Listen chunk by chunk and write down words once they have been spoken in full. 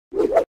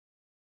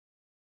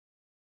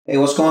Hey,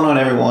 what's going on,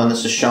 everyone?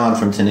 This is Sean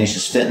from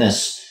Tenacious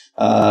Fitness.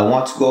 I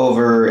want to go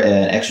over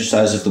an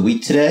exercise of the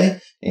week today,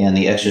 and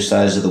the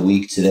exercise of the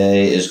week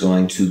today is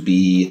going to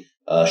be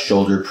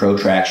shoulder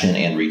protraction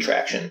and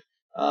retraction.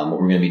 What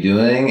we're going to be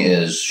doing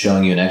is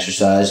showing you an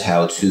exercise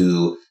how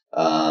to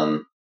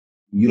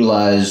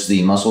utilize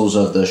the muscles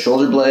of the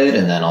shoulder blade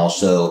and then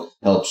also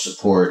help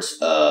support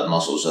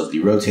muscles of the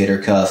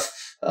rotator cuff.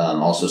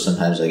 Also,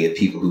 sometimes I get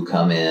people who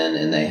come in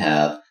and they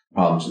have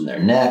problems in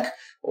their neck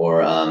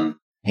or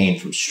pain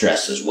from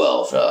stress as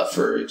well.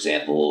 For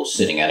example,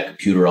 sitting at a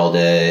computer all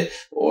day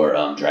or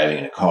driving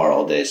in a car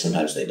all day.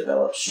 Sometimes they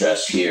develop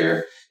stress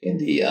here in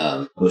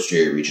the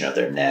posterior region of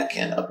their neck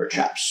and upper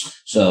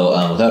traps.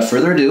 So without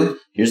further ado,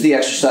 here's the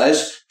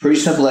exercise. Pretty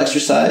simple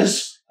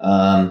exercise.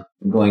 I'm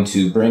going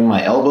to bring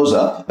my elbows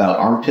up about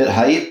armpit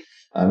height.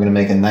 I'm going to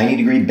make a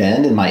 90-degree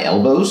bend in my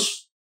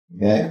elbows.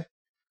 Okay.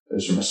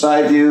 There's from a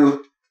side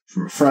view,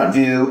 from a front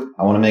view.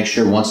 I want to make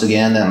sure once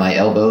again that my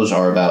elbows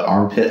are about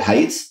armpit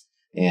height.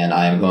 And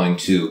I'm going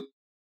to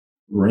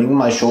bring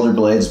my shoulder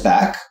blades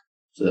back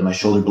so that my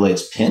shoulder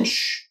blades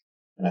pinch.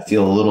 And I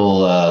feel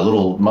a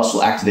little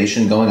muscle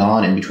activation going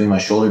on in between my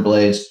shoulder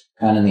blades,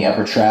 kind of in the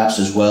upper traps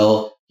as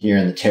well, here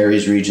in the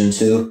teres region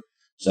too.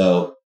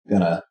 So I'm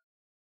going to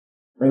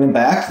bring them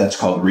back. That's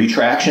called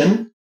retraction.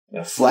 I'm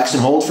going to flex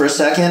and hold for a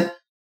second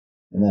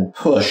and then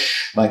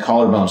push my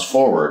collarbones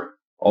forward,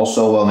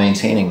 also while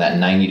maintaining that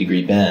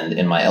 90-degree bend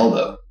in my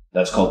elbow.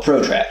 That's called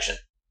protraction.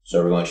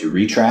 So we're going to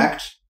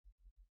retract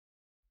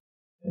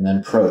and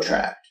then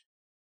protract.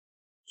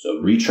 So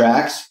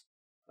retract,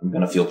 I'm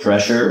going to feel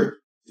pressure,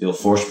 feel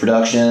force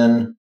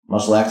production,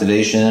 muscle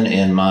activation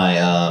in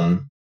my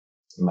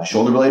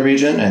shoulder blade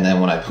region. And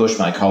then when I push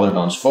my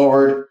collarbones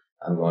forward,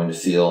 I'm going to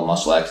feel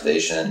muscle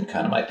activation,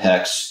 kind of my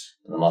pecs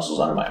and the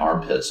muscles under my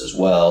armpits as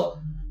well.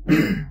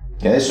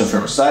 Okay, so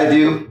from a side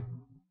view,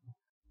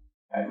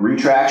 I have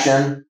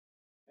retraction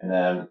and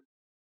then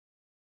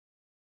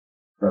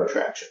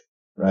protraction,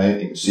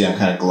 right? You can see I'm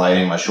kind of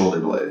gliding my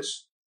shoulder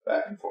blades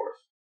back and forth.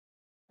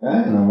 Okay,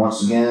 and then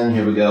once again,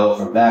 here we go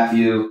from back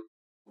view.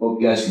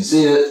 Hope you guys can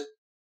see it.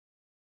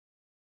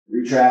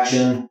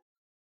 Retraction,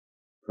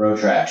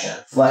 protraction.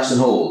 Flex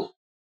and hold.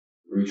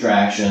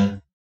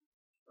 Retraction,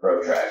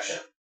 protraction.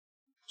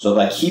 So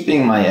by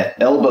keeping my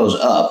elbows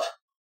up,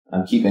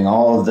 I'm keeping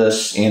all of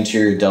this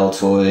anterior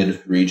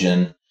deltoid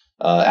region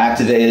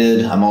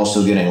activated. I'm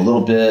also getting a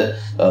little bit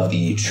of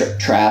the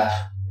trap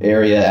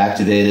area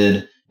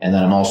activated, and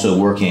then I'm also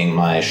working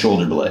my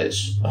shoulder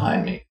blades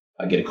behind me.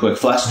 I get a quick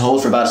flex and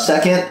hold for about a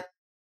second,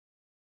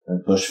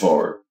 and push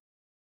forward.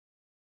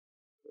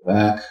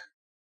 Back,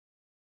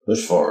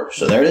 push forward.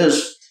 So there it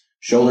is.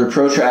 Shoulder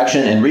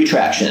protraction and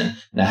retraction.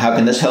 Now, how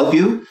can this help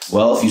you?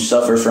 Well, if you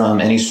suffer from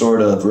any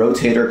sort of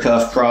rotator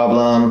cuff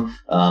problem,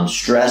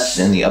 stress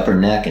in the upper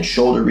neck and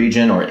shoulder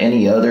region, or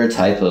any other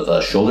type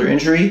of shoulder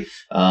injury,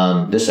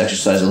 this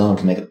exercise alone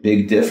can make a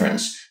big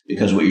difference,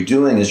 because what you're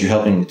doing is you're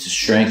helping to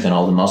strengthen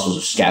all the muscles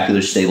of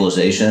scapular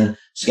stabilization.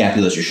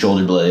 Scapula is your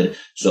shoulder blade.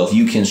 So if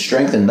you can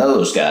strengthen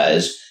those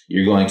guys,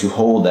 you're going to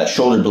hold that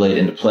shoulder blade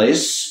into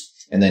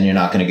place, and then you're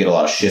not going to get a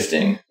lot of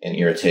shifting and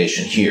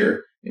irritation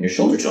here in your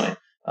shoulder joint.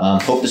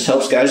 Hope this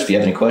helps, guys. If you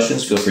have any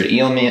questions, feel free to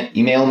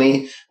email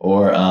me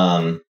or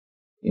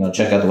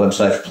check out the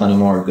website for plenty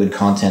more good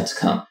content to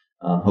come.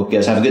 Hope you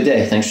guys have a good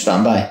day. Thanks for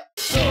stopping by.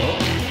 So, we're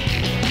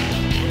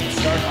going to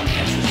start on the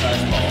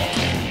exercise ball.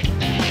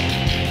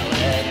 Go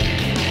ahead,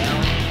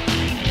 down,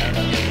 kind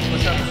of get the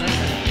push-up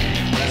position.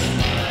 Press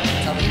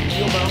my top of the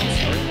heel bones,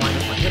 or in line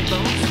with my hip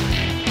bones.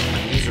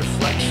 My knees are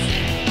flexed.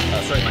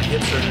 My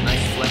hips are in a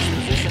nice flexed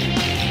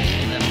position.